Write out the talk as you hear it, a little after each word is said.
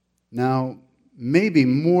Now, maybe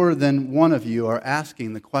more than one of you are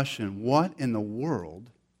asking the question, what in the world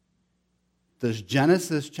does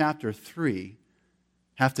Genesis chapter 3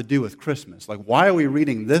 have to do with Christmas? Like, why are we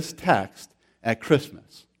reading this text at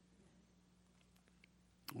Christmas?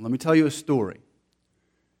 Well, let me tell you a story.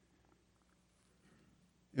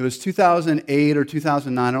 It was 2008 or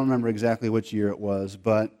 2009, I don't remember exactly which year it was,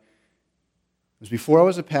 but it was before I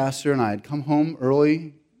was a pastor, and I had come home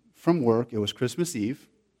early from work. It was Christmas Eve.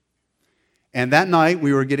 And that night,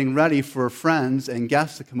 we were getting ready for friends and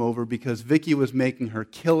guests to come over because Vicki was making her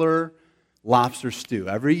killer lobster stew.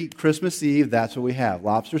 Every Christmas Eve, that's what we have,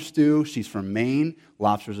 lobster stew. She's from Maine.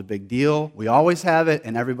 Lobster's a big deal. We always have it,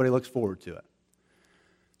 and everybody looks forward to it.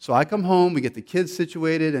 So I come home, we get the kids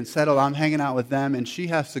situated and settled. I'm hanging out with them, and she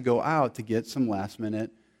has to go out to get some last-minute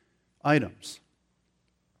items.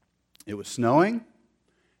 It was snowing,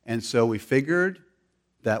 and so we figured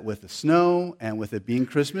that with the snow and with it being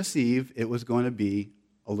Christmas Eve, it was going to be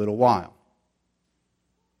a little while.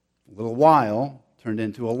 A little while turned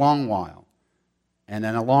into a long while, and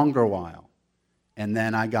then a longer while. And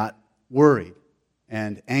then I got worried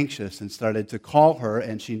and anxious and started to call her,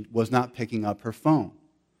 and she was not picking up her phone.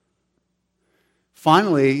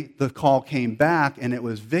 Finally, the call came back, and it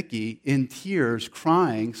was Vicki in tears,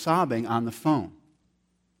 crying, sobbing on the phone.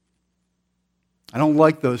 I don't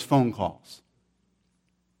like those phone calls.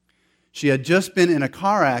 She had just been in a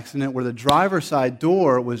car accident where the driver's side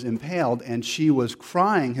door was impaled, and she was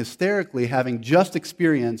crying hysterically, having just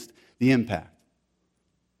experienced the impact.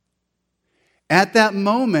 At that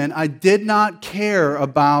moment, I did not care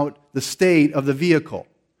about the state of the vehicle.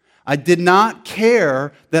 I did not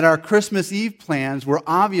care that our Christmas Eve plans were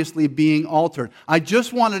obviously being altered. I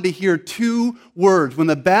just wanted to hear two words. When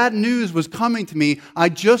the bad news was coming to me, I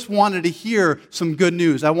just wanted to hear some good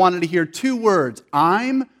news. I wanted to hear two words.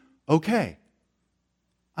 I'm okay.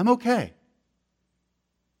 I'm okay.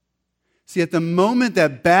 See, at the moment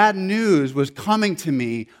that bad news was coming to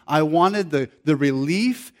me, I wanted the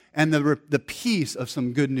relief and the peace of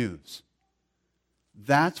some good news.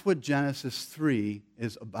 That's what Genesis 3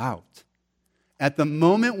 is about. At the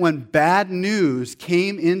moment when bad news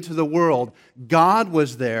came into the world, God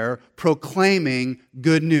was there proclaiming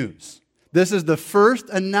good news. This is the first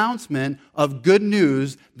announcement of good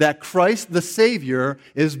news that Christ the Savior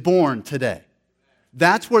is born today.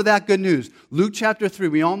 That's where that good news. Luke chapter 3,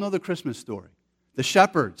 we all know the Christmas story. The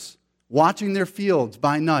shepherds watching their fields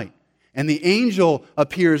by night. And the angel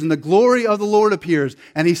appears, and the glory of the Lord appears.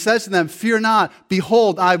 And he says to them, "Fear not,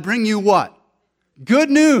 behold, I bring you" what? Good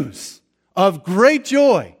news of great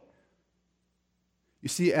joy. You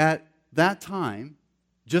see, at that time,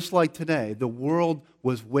 just like today, the world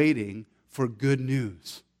was waiting for good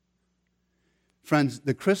news. Friends,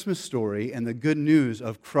 the Christmas story and the good news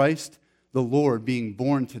of Christ the Lord being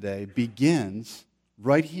born today begins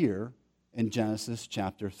right here in Genesis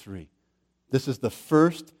chapter 3. This is the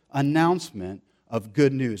first announcement of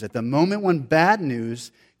good news. At the moment when bad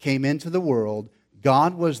news came into the world,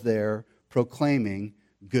 God was there proclaiming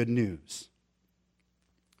good news.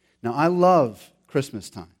 Now, I love Christmas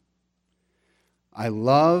time. I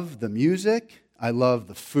love the music. I love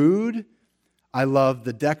the food. I love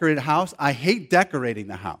the decorated house. I hate decorating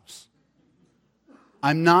the house.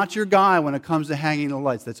 I'm not your guy when it comes to hanging the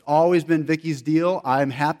lights. That's always been Vicki's deal. I'm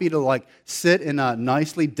happy to sit in a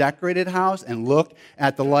nicely decorated house and look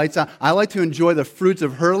at the lights. I like to enjoy the fruits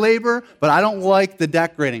of her labor, but I don't like the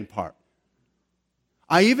decorating part.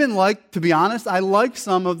 I even like, to be honest, I like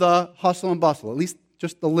some of the hustle and bustle, at least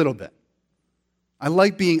just a little bit. I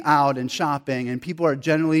like being out and shopping, and people are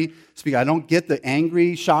generally speaking. I don't get the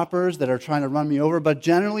angry shoppers that are trying to run me over, but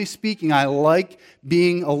generally speaking, I like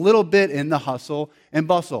being a little bit in the hustle and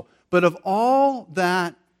bustle. But of all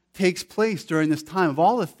that takes place during this time, of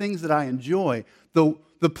all the things that I enjoy,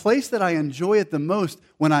 the place that I enjoy it the most,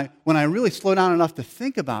 when I really slow down enough to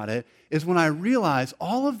think about it, is when I realize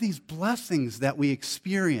all of these blessings that we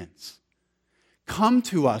experience come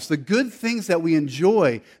to us, the good things that we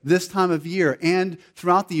enjoy this time of year and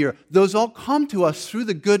throughout the year, those all come to us through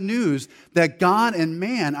the good news that God and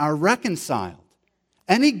man are reconciled.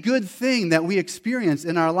 Any good thing that we experience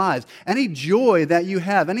in our lives, any joy that you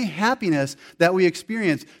have, any happiness that we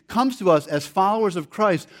experience comes to us as followers of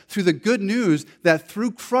Christ through the good news that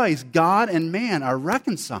through Christ, God and man are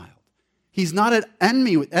reconciled. He's not at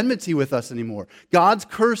enmity with us anymore. God's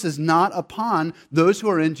curse is not upon those who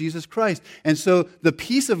are in Jesus Christ. And so the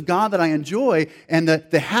peace of God that I enjoy and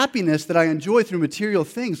the happiness that I enjoy through material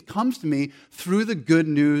things comes to me through the good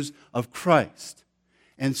news of Christ.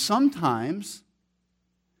 And sometimes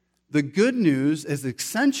the good news is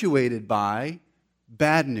accentuated by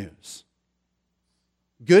bad news.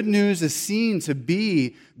 Good news is seen to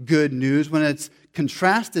be good news when it's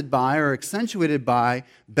contrasted by or accentuated by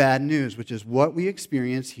bad news, which is what we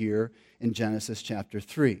experience here in Genesis chapter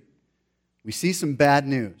 3. We see some bad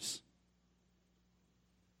news.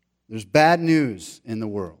 There's bad news in the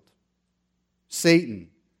world. Satan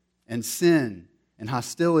and sin and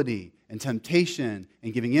hostility and temptation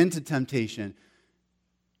and giving in to temptation.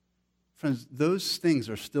 Friends, those things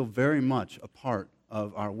are still very much a part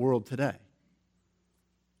of our world today.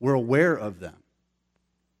 We're aware of them.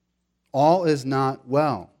 All is not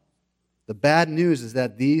well. The bad news is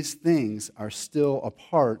that these things are still a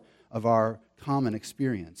part of our common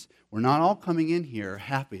experience. We're not all coming in here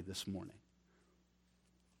happy this morning.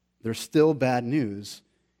 There's still bad news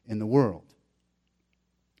in the world.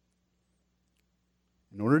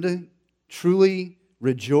 In order to truly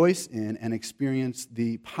rejoice in and experience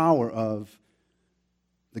the power of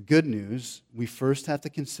the good news, we first have to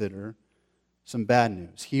consider some bad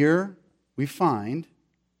news. Here we find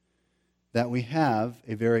that we have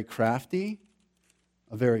a very crafty,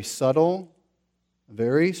 a very subtle, a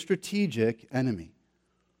very strategic enemy.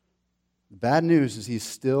 The bad news is he's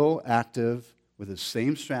still active with the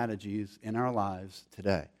same strategies in our lives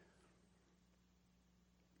today.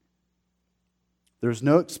 There's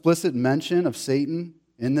no explicit mention of Satan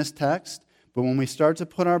in this text, but when we start to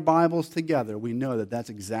put our Bibles together, we know that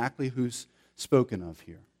that's exactly who's spoken of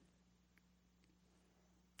here.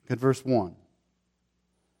 Look at verse 1.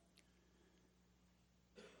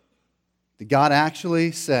 Did God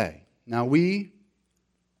actually say? Now if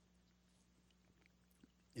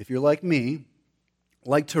you're like me,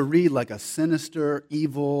 like to read like a sinister,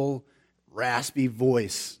 evil, raspy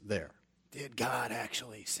voice there. Did God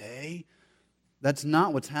actually say? That's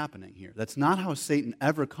not what's happening here. That's not how Satan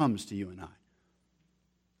ever comes to you and I.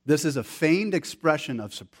 This is a feigned expression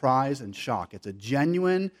of surprise and shock. It's a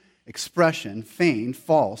genuine expression, feigned,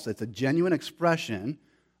 false. It's a genuine expression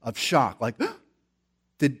of shock. Like,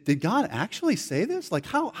 did God actually say this? Like,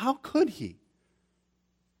 how could he?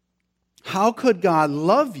 How could God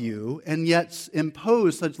love you and yet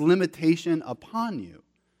impose such limitation upon you?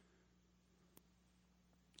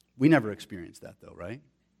 We never experienced that though, right?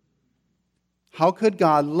 How could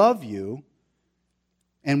God love you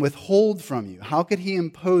and withhold from you? How could he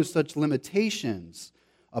impose such limitations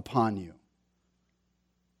upon you?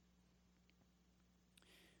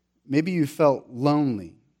 Maybe you felt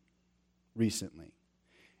lonely recently,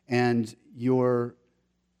 and you're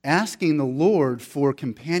asking the Lord for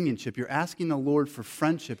companionship. You're asking the Lord for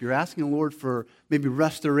friendship. You're asking the Lord for maybe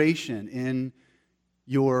restoration in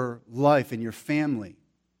your life, in your family.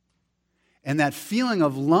 And that feeling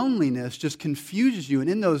of loneliness just confuses you. And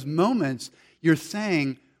in those moments, you're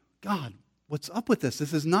saying, God, what's up with this?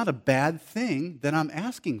 This is not a bad thing that I'm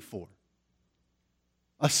asking for.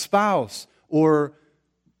 A spouse or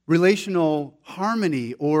relational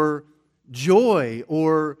harmony or joy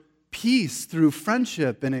or peace through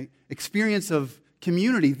friendship and an experience of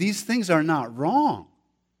community. These things are not wrong,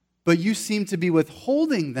 but you seem to be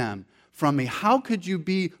withholding them from me. How could you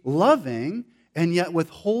be loving and yet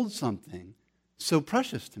withhold something so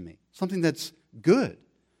precious to me, something that's good?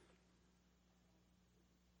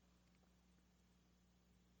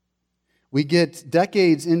 We get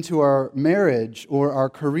decades into our marriage or our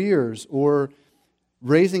careers or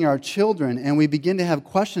raising our children, and we begin to have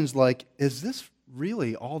questions like, is this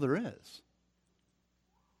really all there is?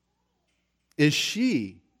 Is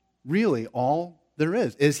she really all there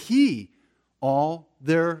is? Is he all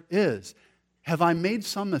there is? Have I made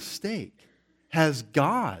some mistake? Has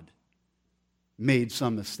God made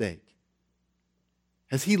some mistake?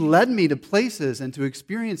 Has he led me to places and to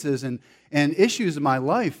experiences and issues in my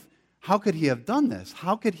life? How could he have done this?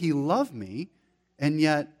 How could he love me and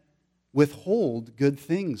yet withhold good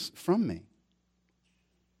things from me?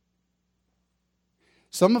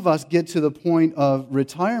 Some of us get to the point of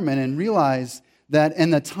retirement and realize that in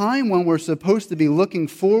the time when we're supposed to be looking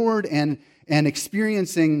forward and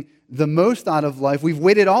experiencing the most out of life, we've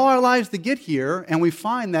waited all our lives to get here, and we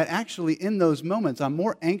find that actually in those moments, I'm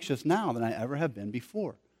more anxious now than I ever have been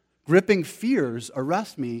before. Gripping fears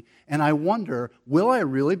arrest me, and I wonder, will I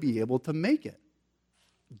really be able to make it?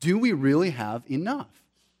 Do we really have enough?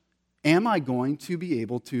 Am I going to be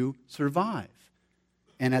able to survive?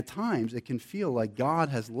 And at times, it can feel like God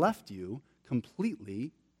has left you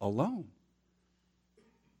completely alone.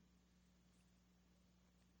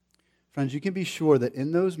 Friends, you can be sure that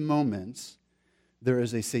in those moments, there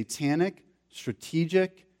is a satanic,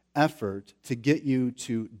 strategic effort to get you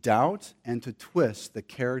to doubt and to twist the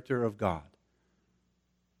character of God.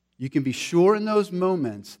 You can be sure in those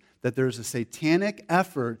moments that there's a satanic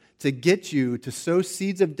effort to get you to sow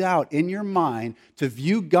seeds of doubt in your mind to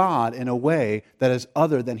view God in a way that is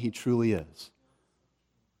other than He truly is.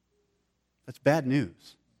 That's bad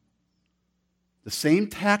news. The same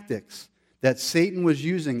tactics that Satan was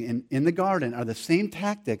using in the garden are the same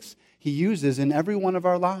tactics he uses in every one of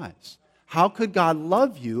our lives. How could God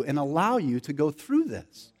love you and allow you to go through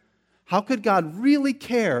this? How could God really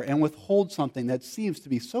care and withhold something that seems to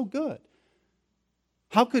be so good?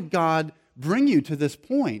 How could God bring you to this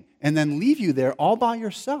point and then leave you there all by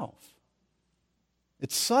yourself?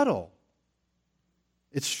 It's subtle.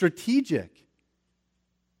 It's strategic.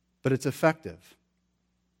 But it's effective.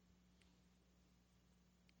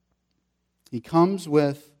 He comes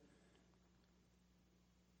with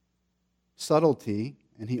subtlety,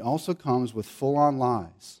 and he also comes with full-on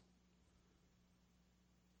lies.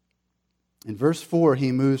 In verse 4,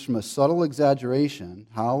 he moves from a subtle exaggeration.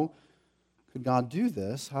 How could God do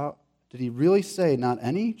this? How did he really say, not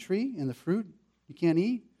any tree in the fruit you can't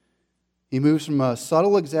eat? He moves from a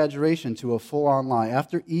subtle exaggeration to a full-on lie.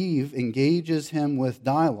 After Eve engages him with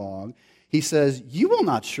dialogue, he says, you will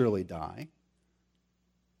not surely die.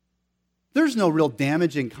 There's no real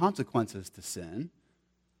damaging consequences to sin.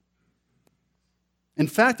 In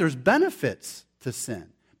fact, there's benefits to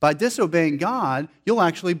sin. By disobeying God, you'll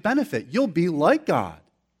actually benefit. You'll be like God.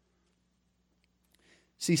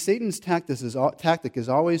 See, Satan's tactic is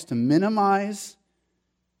always to minimize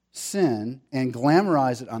sin and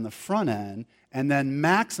glamorize it on the front end and then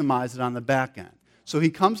maximize it on the back end. So he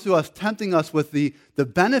comes to us tempting us with the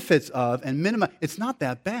benefits of and minimize. It's not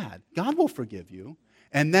that bad. God will forgive you.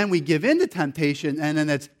 And then we give in to temptation, and then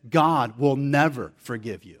it's God will never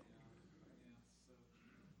forgive you.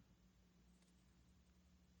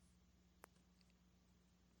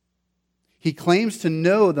 He claims to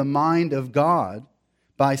know the mind of God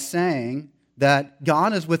by saying that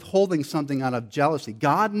God is withholding something out of jealousy.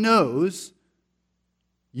 God knows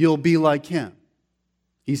you'll be like Him.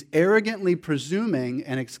 He's arrogantly presuming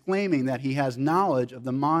and exclaiming that he has knowledge of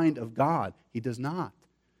the mind of God. He does not.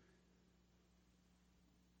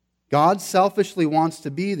 God selfishly wants to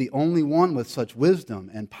be the only one with such wisdom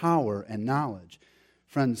and power and knowledge.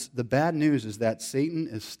 Friends, the bad news is that Satan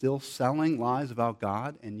is still selling lies about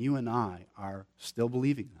God, and you and I are still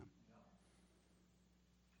believing them.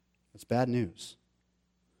 That's bad news.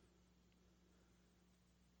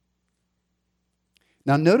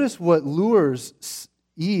 Now notice what lures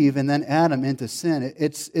Eve and then Adam into sin.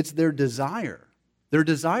 It's their desire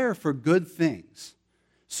for good things.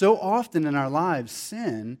 So often in our lives,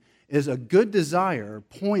 sin is a good desire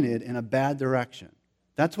pointed in a bad direction.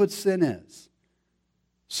 That's what sin is.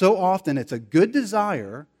 So often it's a good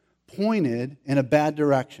desire pointed in a bad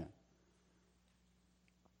direction.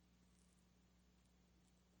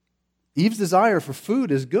 Eve's desire for food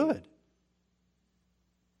is good.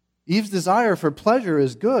 Eve's desire for pleasure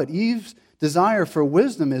is good. Eve's desire for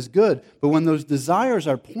wisdom is good. But when those desires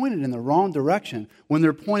are pointed in the wrong direction, when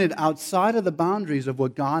they're pointed outside of the boundaries of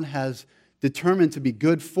what God has determined to be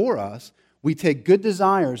good for us, we take good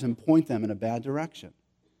desires and point them in a bad direction.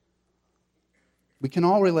 We can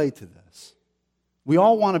all relate to this. We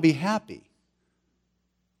all want to be happy.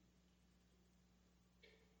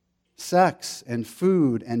 Sex and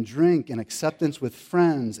food and drink and acceptance with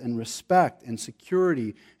friends and respect and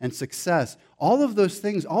security and success, all of those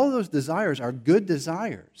things, all of those desires are good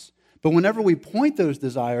desires. But whenever we point those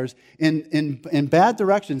desires in bad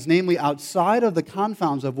directions, namely outside of the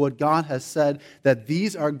confounds of what God has said that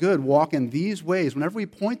these are good, walk in these ways, whenever we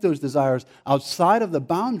point those desires outside of the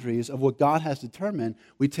boundaries of what God has determined,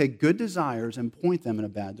 we take good desires and point them in a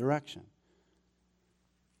bad direction.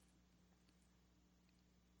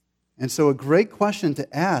 And so a great question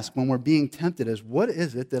to ask when we're being tempted is, what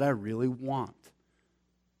is it that I really want?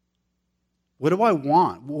 What do I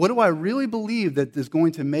want? What do I really believe that is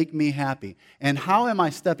going to make me happy? And how am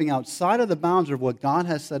I stepping outside of the bounds of what God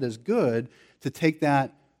has said is good to take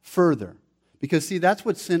that further? Because, see, that's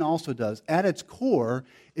what sin also does. At its core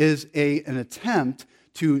is an attempt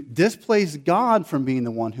to displace God from being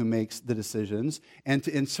the one who makes the decisions and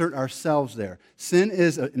to insert ourselves there. Sin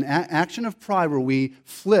is an action of pride where we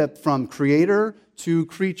flip from creator to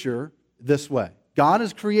creature this way. God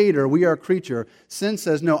is creator, we are creature. Sin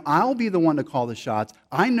says, no, I'll be the one to call the shots.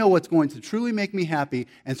 I know what's going to truly make me happy,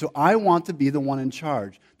 and so I want to be the one in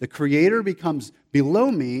charge. The creator becomes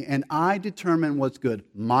below me, and I determine what's good.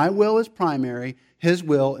 My will is primary, his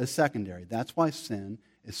will is secondary. That's why sin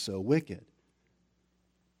is so wicked.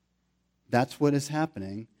 That's what is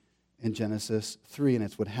happening in Genesis 3, and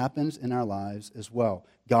it's what happens in our lives as well.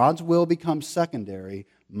 God's will becomes secondary,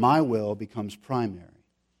 my will becomes primary.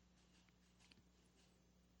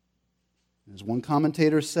 As one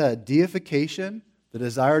commentator said, deification, the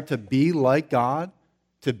desire to be like God,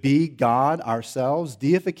 to be God ourselves,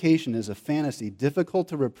 deification is a fantasy difficult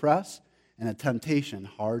to repress and a temptation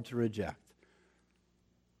hard to reject.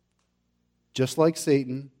 Just like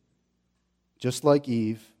Satan, just like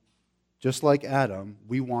Eve, just like Adam,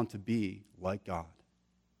 we want to be like God.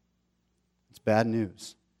 It's bad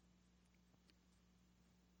news.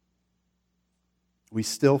 We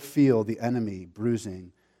still feel the enemy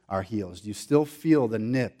bruising our heels. You still feel the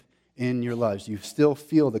nip in your lives. You still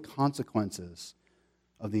feel the consequences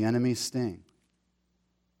of the enemy's sting.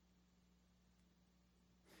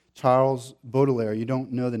 Charles Baudelaire, you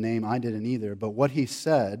don't know the name, I didn't either, but what he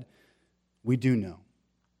said, we do know.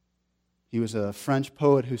 He was a French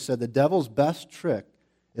poet who said, the devil's best trick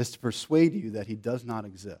is to persuade you that he does not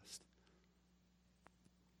exist.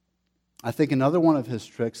 I think another one of his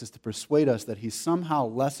tricks is to persuade us that he's somehow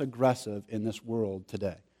less aggressive in this world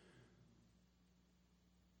today.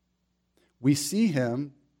 We see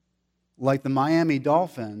him like the Miami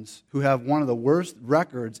Dolphins, who have one of the worst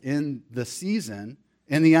records in the season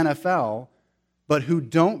in the NFL, but who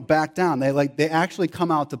don't back down. They actually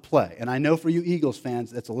come out to play. And I know for you Eagles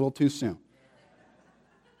fans, it's a little too soon.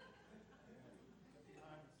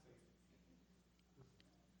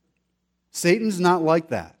 Satan's not like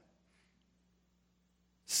that.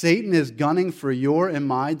 Satan is gunning for your and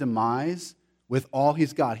my demise with all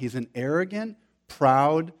he's got. He's an arrogant,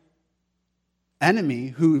 proud enemy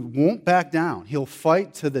who won't back down. He'll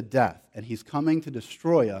fight to the death, and he's coming to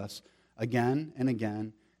destroy us again and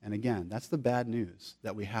again and again. That's the bad news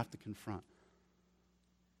that we have to confront.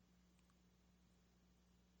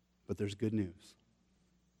 But there's good news.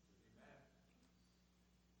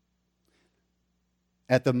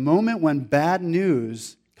 At the moment when bad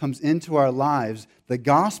news comes into our lives, the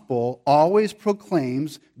gospel always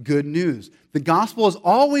proclaims good news. The gospel is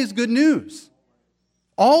always good news.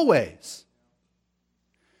 Always.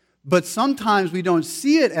 But sometimes we don't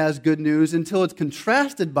see it as good news until it's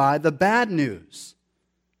contrasted by the bad news.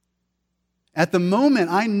 At the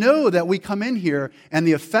moment, I know that we come in here and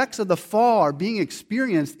the effects of the fall are being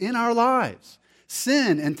experienced in our lives.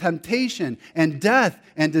 Sin and temptation and death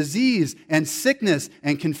and disease and sickness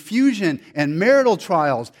and confusion and marital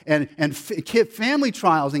trials and family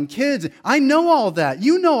trials and kids. I know all that.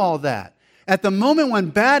 You know all that. At the moment when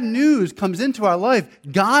bad news comes into our life,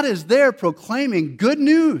 God is there proclaiming good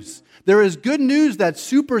news. There is good news that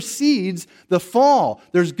supersedes the fall.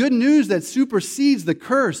 There's good news that supersedes the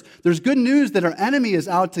curse. There's good news that our enemy is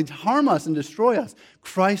out to harm us and destroy us.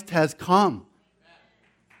 Christ has come.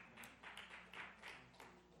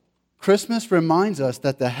 Christmas reminds us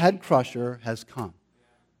that the head crusher has come.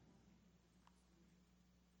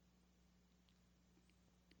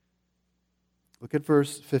 Look at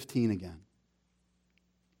verse 15 again.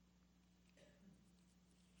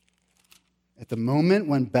 At the moment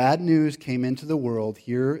when bad news came into the world,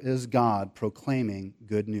 here is God proclaiming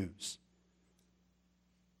good news.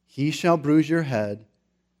 He shall bruise your head,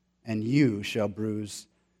 and you shall bruise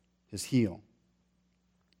his heel.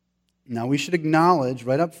 Now, we should acknowledge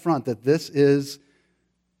right up front that this is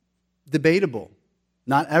debatable.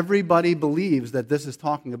 Not everybody believes that this is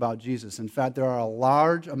talking about Jesus. In fact, there are a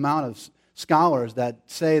large amount of scholars that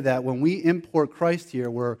say that when we import Christ here,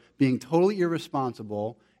 we're being totally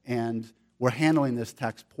irresponsible and we're handling this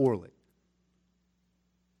text poorly.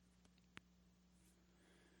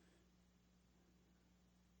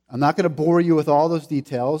 I'm not going to bore you with all those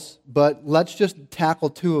details, but let's just tackle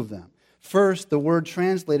two of them. First, the word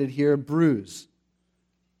translated here, bruise.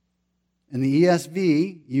 In the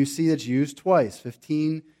ESV, you see it's used twice.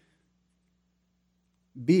 15b,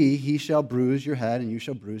 he shall bruise your head and you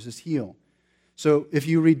shall bruise his heel. So if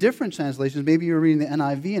you read different translations, maybe you're reading the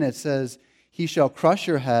NIV and it says, he shall crush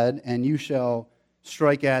your head and you shall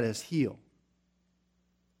strike at his heel.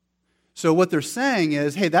 So what they're saying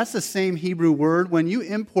is, hey, that's the same Hebrew word. When you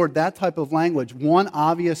import that type of language, one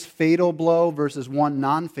obvious fatal blow versus one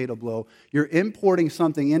non-fatal blow, you're importing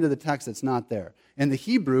something into the text that's not there. In the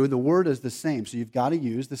Hebrew, the word is the same, so you've got to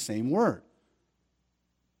use the same word,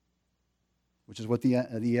 which is what the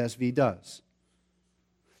ESV does.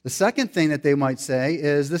 The second thing that they might say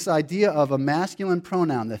is this idea of a masculine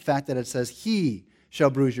pronoun, the fact that it says, he shall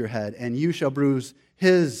bruise your head and you shall bruise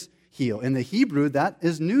his heel. In the Hebrew, that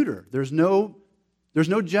is neuter. There's no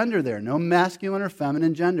gender there, no masculine or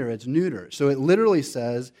feminine gender. It's neuter. So it literally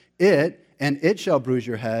says, it, and it shall bruise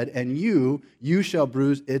your head, and you shall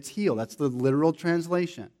bruise its heel. That's the literal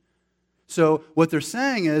translation. So what they're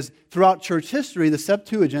saying is, throughout church history, the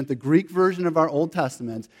Septuagint, the Greek version of our Old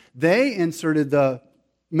Testament, they inserted the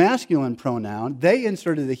masculine pronoun. They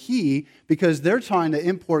inserted the he because they're trying to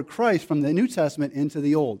import Christ from the New Testament into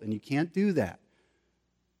the Old, and you can't do that.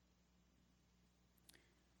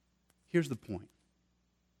 Here's the point.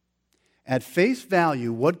 At face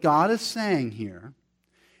value, what God is saying here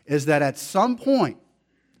is that at some point,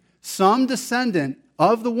 some descendant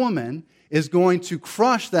of the woman is going to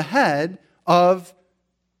crush the head of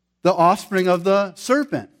the offspring of the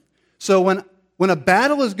serpent. So when a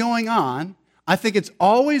battle is going on, I think it's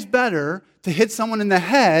always better to hit someone in the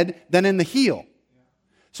head than in the heel.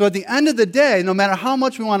 So at the end of the day, no matter how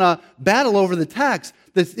much we want to battle over the text,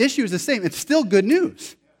 the issue is the same. It's still good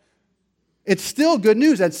news. It's still good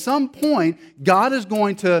news. At some point, God is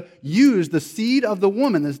going to use the seed of the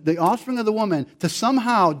woman, the offspring of the woman, to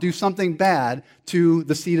somehow do something bad to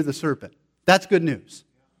the seed of the serpent. That's good news.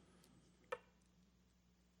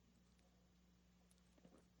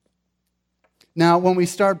 Now, when we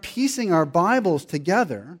start piecing our Bibles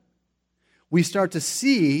together, we start to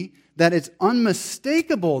see that it's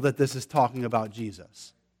unmistakable that this is talking about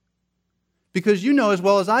Jesus. Because you know as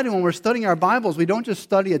well as I do, when we're studying our Bibles, we don't just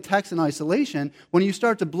study a text in isolation. When you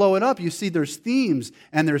start to blow it up, you see there's themes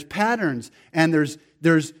and there's patterns and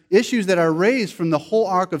there's issues that are raised from the whole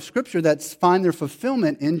arc of Scripture that find their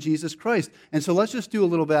fulfillment in Jesus Christ. And so let's just do a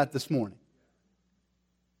little bit of that this morning.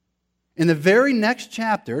 In the very next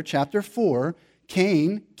chapter, chapter 4,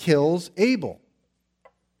 Cain kills Abel.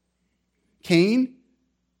 Cain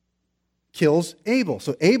kills Abel.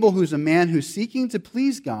 So Abel, who's a man who's seeking to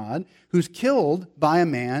please God, who's killed by a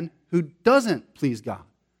man who doesn't please God.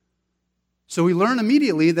 So we learn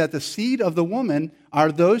immediately that the seed of the woman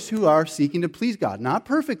are those who are seeking to please God, not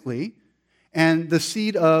perfectly. And the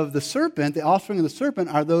seed of the serpent, the offspring of the serpent,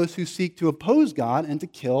 are those who seek to oppose God and to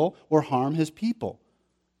kill or harm his people.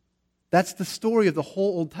 That's the story of the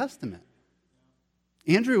whole Old Testament.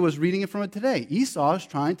 Andrew was reading it from it today. Esau is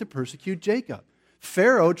trying to persecute Jacob.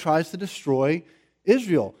 Pharaoh tries to destroy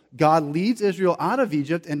Israel. God leads Israel out of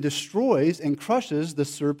Egypt and destroys and crushes the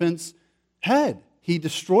serpent's head. He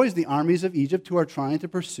destroys the armies of Egypt who are trying to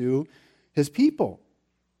pursue his people.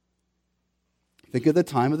 Think of the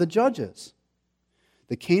time of the judges.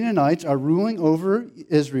 The Canaanites are ruling over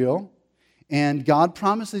Israel, and God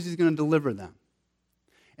promises he's going to deliver them.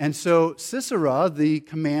 And so Sisera, the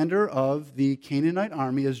commander of the Canaanite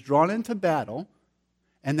army, is drawn into battle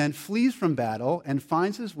and then flees from battle and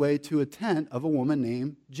finds his way to a tent of a woman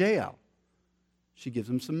named Jael. She gives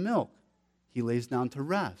him some milk. He lays down to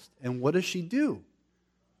rest. And what does she do?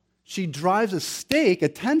 She drives a stake, a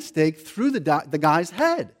tent stake, through the guy's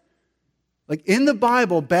head. Like in the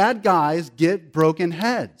Bible, bad guys get broken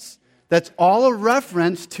heads. That's all a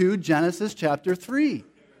reference to Genesis chapter 3.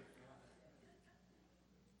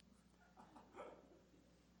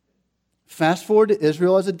 Fast forward to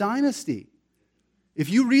Israel as a dynasty. If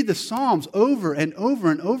you read the Psalms over and over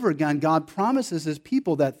and over again, God promises his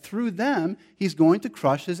people that through them, he's going to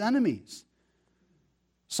crush his enemies.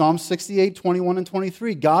 Psalm 68, 21 and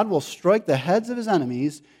 23, God will strike the heads of his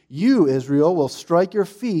enemies. You, Israel, will strike your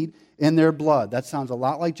feet in their blood. That sounds a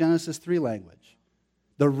lot like Genesis 3 language.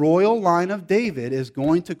 The royal line of David is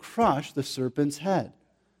going to crush the serpent's head.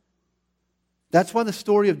 That's why the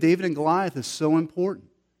story of David and Goliath is so important.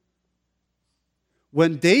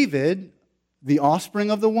 When David, the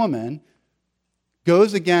offspring of the woman,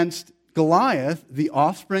 goes against Goliath, the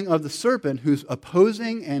offspring of the serpent, who's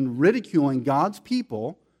opposing and ridiculing God's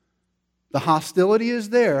people, the hostility is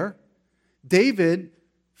there. David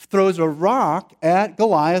throws a rock at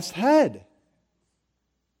Goliath's head.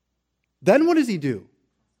 Then what does he do?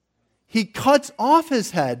 He cuts off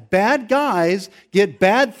his head. Bad guys get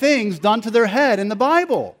bad things done to their head in the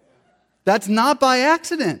Bible. That's not by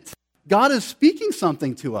accident. God is speaking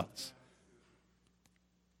something to us.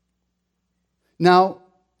 Now,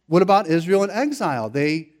 what about Israel in exile?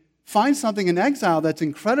 They find something in exile that's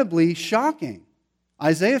incredibly shocking.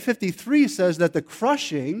 Isaiah 53 says that the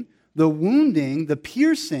crushing, the wounding, the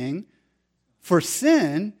piercing for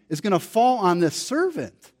sin is going to fall on this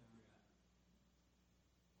servant.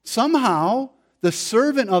 Somehow, the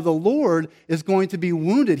servant of the Lord is going to be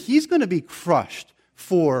wounded. He's going to be crushed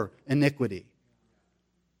for iniquity.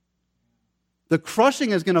 The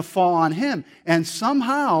crushing is going to fall on him. And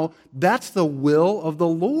somehow, that's the will of the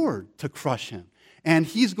Lord to crush him. And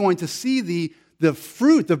he's going to see the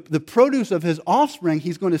fruit, the produce of his offspring,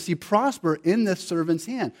 he's going to see prosper in this servant's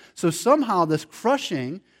hand. So somehow, this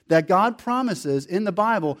crushing that God promises in the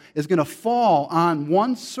Bible is going to fall on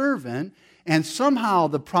one servant, and somehow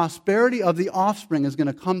the prosperity of the offspring is going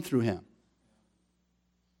to come through him.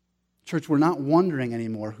 Church, we're not wondering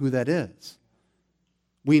anymore who that is.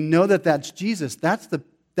 We know that that's Jesus. That's the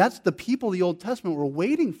That's the people of the Old Testament were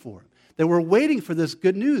waiting for. They were waiting for this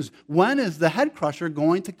good news. When is the head crusher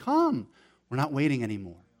going to come? We're not waiting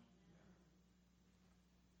anymore.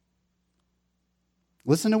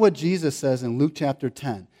 Listen to what Jesus says in Luke chapter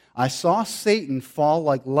 10. I saw Satan fall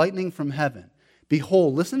like lightning from heaven.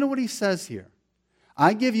 Behold, listen to what he says here.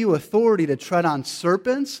 I give you authority to tread on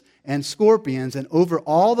serpents and scorpions and over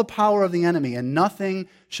all the power of the enemy, and nothing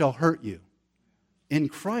shall hurt you. In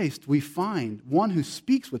Christ, we find one who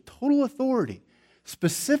speaks with total authority,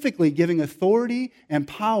 specifically giving authority and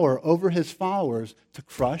power over his followers to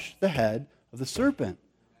crush the head of the serpent.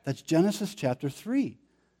 That's Genesis chapter 3.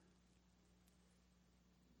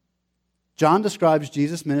 John describes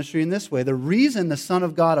Jesus' ministry in this way. The reason the Son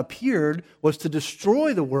of God appeared was to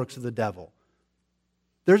destroy the works of the devil.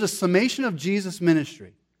 There's a summation of Jesus'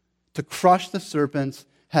 ministry to crush the serpent's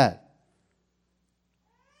head.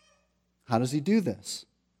 How does he do this?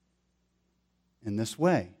 In this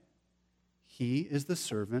way. He is the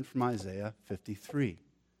servant from Isaiah 53.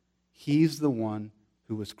 He's the one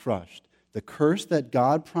who was crushed. The curse that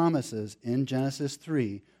God promises in Genesis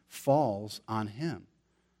 3 falls on him.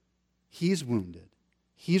 He's wounded.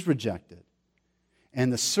 He's rejected.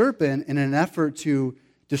 And the serpent, in an effort to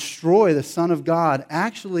destroy the Son of God,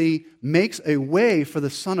 actually makes a way for the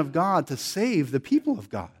Son of God to save the people of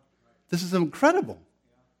God. This is incredible.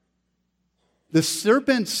 The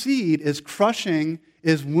serpent's seed is crushing,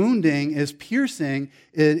 is wounding, is piercing,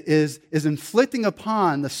 is inflicting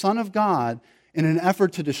upon the Son of God in an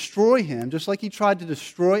effort to destroy him, just like he tried to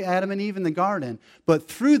destroy Adam and Eve in the garden. But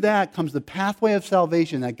through that comes the pathway of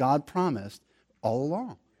salvation that God promised all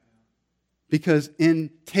along. Because in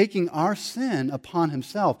taking our sin upon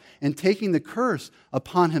himself and taking the curse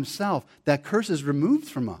upon himself, that curse is removed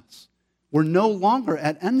from us. We're no longer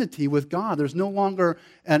at enmity with God. There's no longer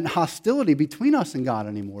an hostility between us and God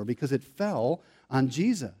anymore because it fell on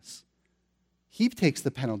Jesus. He takes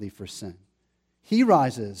the penalty for sin. He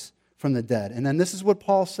rises from the dead. And then this is what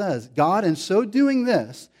Paul says. God, in so doing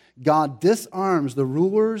this, God disarms the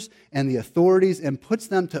rulers and the authorities and puts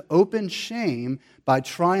them to open shame by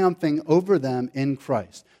triumphing over them in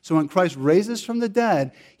Christ. So when Christ raises from the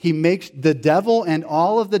dead, he makes the devil and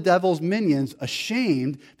all of the devil's minions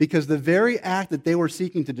ashamed because the very act that they were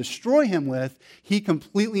seeking to destroy him with, he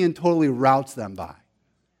completely and totally routs them by.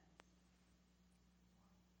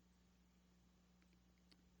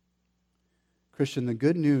 Christian, the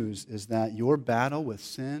good news is that your battle with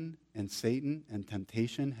sin and Satan and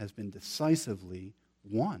temptation has been decisively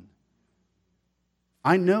won.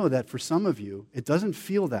 I know that for some of you, it doesn't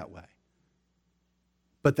feel that way.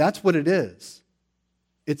 But that's what it is.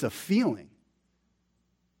 It's a feeling.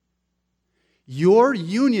 Your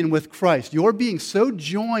union with Christ, your being so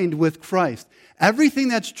joined with Christ, everything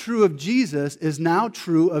that's true of Jesus is now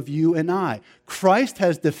true of you and I. Christ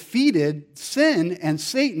has defeated sin and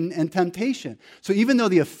Satan and temptation. So even though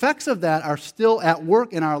the effects of that are still at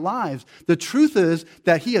work in our lives, the truth is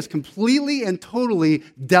that he has completely and totally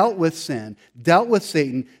dealt with sin, dealt with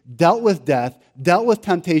Satan, dealt with death, dealt with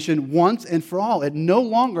temptation once and for all. It no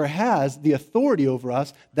longer has the authority over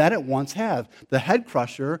us that it once had. The head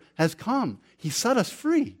crusher has come. He set us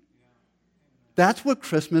free. That's what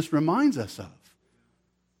Christmas reminds us of.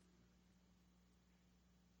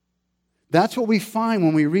 That's what we find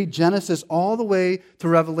when we read Genesis all the way to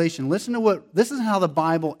Revelation. Listen to this is how the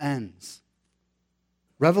Bible ends.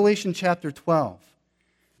 Revelation chapter 12.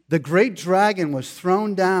 The great dragon was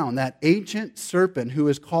thrown down, that ancient serpent who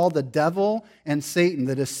is called the devil and Satan,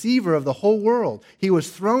 the deceiver of the whole world. He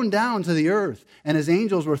was thrown down to the earth, and his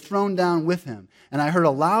angels were thrown down with him. And I heard a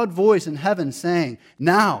loud voice in heaven saying,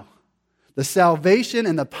 now the salvation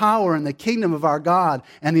and the power and the kingdom of our God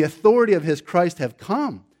and the authority of his Christ have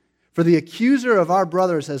come. For the accuser of our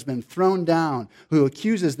brothers has been thrown down, who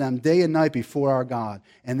accuses them day and night before our God.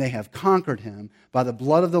 And they have conquered him by the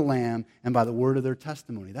blood of the Lamb and by the word of their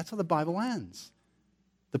testimony. That's how the Bible ends.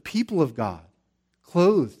 The people of God,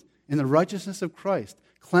 clothed in the righteousness of Christ,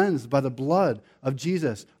 cleansed by the blood of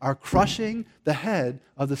Jesus, are crushing the head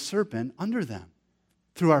of the serpent under them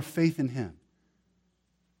through our faith in him.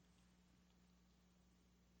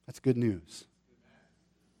 That's good news.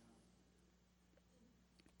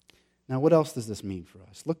 Now, what else does this mean for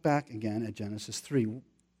us? Look back again at Genesis 3.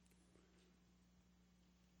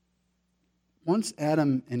 Once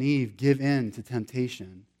Adam and Eve give in to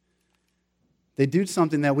temptation, they do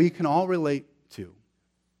something that we can all relate to.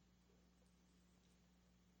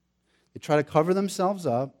 They try to cover themselves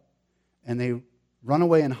up, and they run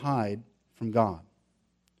away and hide from God.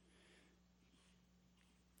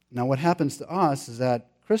 Now, what happens to us is that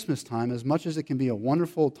Christmas time, as much as it can be a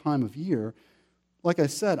wonderful time of year, like I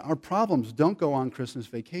said, our problems don't go on Christmas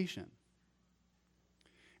vacation.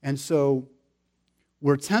 And so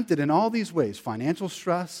we're tempted in all these ways: financial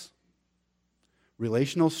stress,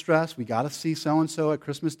 relational stress. We got to see so-and-so at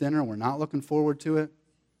Christmas dinner and we're not looking forward to it.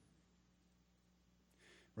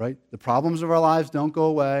 Right? The problems of our lives don't go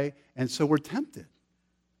away, and so we're tempted.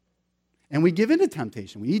 And we give in to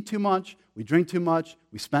temptation. We eat too much, we drink too much,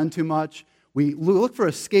 we spend too much. We look for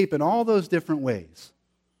escape in all those different ways,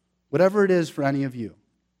 whatever it is for any of you.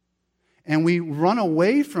 And we run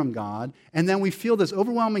away from God, and then we feel this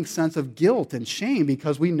overwhelming sense of guilt and shame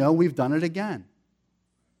because we know we've done it again.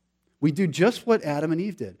 We do just what Adam and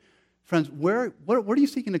Eve did. Friends, what are you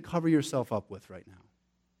seeking to cover yourself up with right now?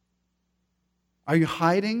 Are you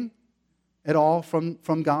hiding at all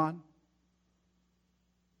from God?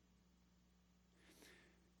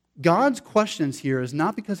 God's questions here is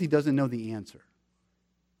not because he doesn't know the answer.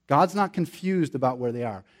 God's not confused about where they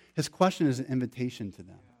are. His question is an invitation to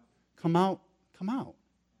them. Come out, come out.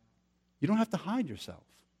 You don't have to hide yourself.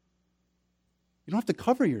 You don't have to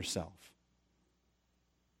cover yourself.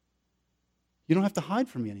 You don't have to hide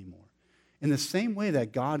from me anymore. In the same way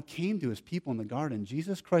that God came to his people in the garden,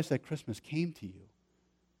 Jesus Christ at Christmas came to you.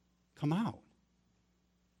 Come out.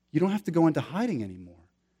 You don't have to go into hiding anymore.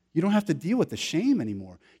 You don't have to deal with the shame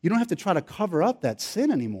anymore. You don't have to try to cover up that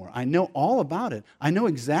sin anymore. I know all about it. I know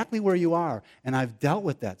exactly where you are, and I've dealt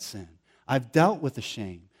with that sin. I've dealt with the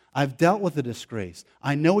shame. I've dealt with the disgrace.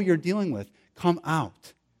 I know what you're dealing with. Come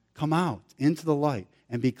out. Come out into the light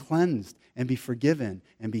and be cleansed and be forgiven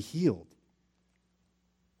and be healed.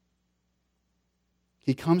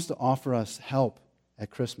 He comes to offer us help at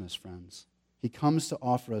Christmas, friends. He comes to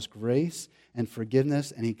offer us grace and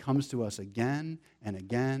forgiveness, and he comes to us again and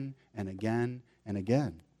again and again and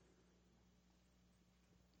again.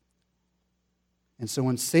 And so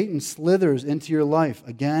when Satan slithers into your life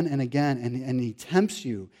again and again, and he tempts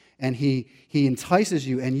you, and he entices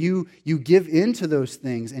you, and you give in to those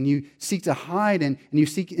things, and you seek to hide, and you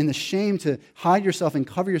seek in the shame to hide yourself and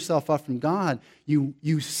cover yourself up from God,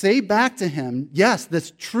 you say back to him, yes,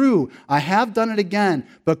 that's true, I have done it again,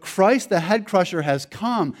 but Christ the head crusher has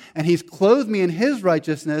come, and he's clothed me in his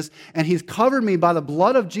righteousness, and he's covered me by the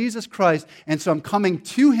blood of Jesus Christ, and so I'm coming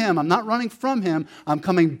to him. I'm not running from him. I'm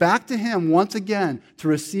coming back to him once again to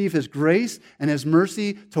receive his grace and his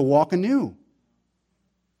mercy to walk anew.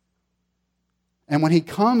 And when he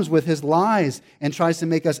comes with his lies and tries to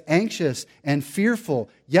make us anxious and fearful,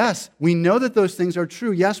 yes, we know that those things are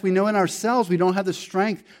true. Yes, we know in ourselves we don't have the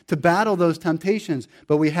strength to battle those temptations.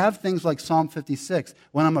 But we have things like Psalm 56.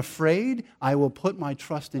 When I'm afraid, I will put my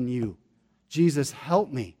trust in you. Jesus,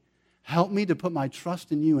 help me. Help me to put my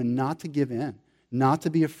trust in you and not to give in, not to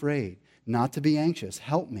be afraid, not to be anxious.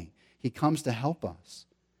 Help me. He comes to help us.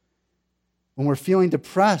 When we're feeling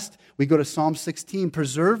depressed, we go to Psalm 16.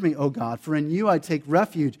 Preserve me, O God, for in you I take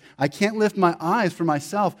refuge. I can't lift my eyes for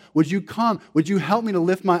myself. Would you come? Would you help me to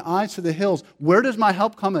lift my eyes to the hills? Where does my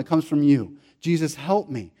help come? It comes from you. Jesus, help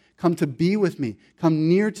me. Come to be with me. Come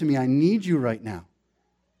near to me. I need you right now.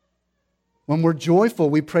 When we're joyful,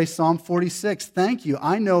 we pray Psalm 46. Thank you.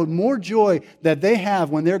 I know more joy that they have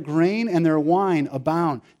when their grain and their wine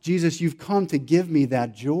abound. Jesus, you've come to give me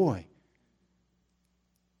that joy.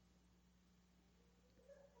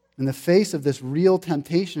 In the face of this real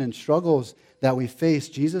temptation and struggles that we face,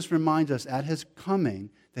 Jesus reminds us at his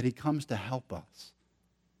coming that he comes to help us.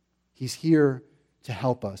 He's here to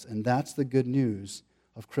help us, and that's the good news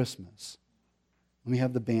of Christmas. Let me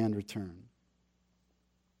have the band return.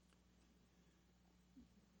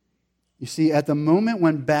 You see, at the moment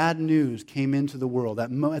when bad news came into the world,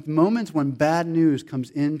 at moments when bad news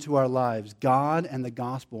comes into our lives, God and the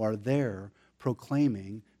gospel are there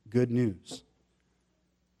proclaiming good news.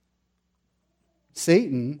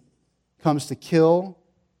 Satan comes to kill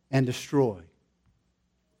and destroy,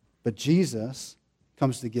 but Jesus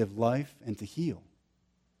comes to give life and to heal.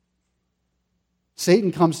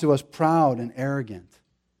 Satan comes to us proud and arrogant.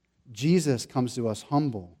 Jesus comes to us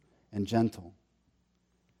humble and gentle.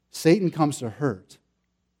 Satan comes to hurt.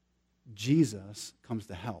 Jesus comes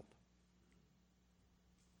to help.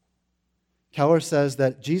 Keller says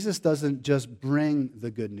that Jesus doesn't just bring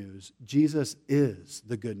the good news, Jesus is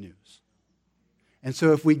the good news. And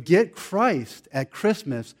so if we get Christ at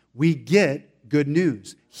Christmas, we get good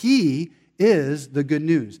news. He is the good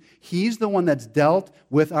news. He's the one that's dealt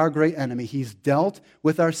with our great enemy. He's dealt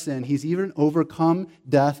with our sin. He's even overcome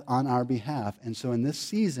death on our behalf. And so in this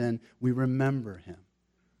season, we remember him.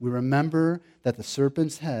 We remember that the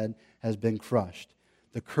serpent's head has been crushed.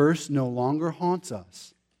 The curse no longer haunts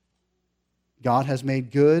us. God has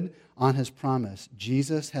made good on his promise.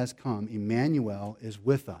 Jesus has come. Emmanuel is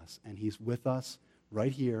with us, and he's with us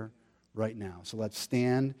right here, right now. So let's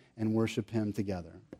stand and worship him together.